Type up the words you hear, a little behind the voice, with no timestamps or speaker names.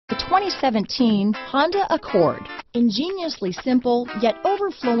2017 Honda Accord. Ingeniously simple, yet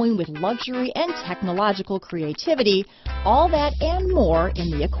overflowing with luxury and technological creativity, all that and more in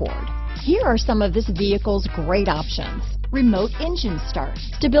the Accord. Here are some of this vehicle's great options: remote engine start,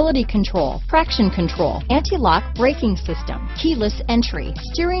 stability control, traction control, anti-lock braking system, keyless entry,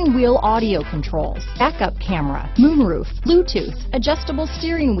 steering wheel audio controls, backup camera, moonroof, Bluetooth, adjustable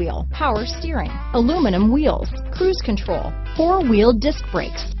steering wheel, power steering, aluminum wheels, cruise control, four-wheel disc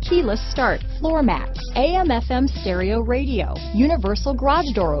brakes, keyless start, floor mats, AM/FM stereo radio, universal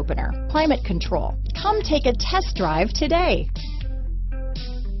garage door opener, climate control. Come take a test drive today.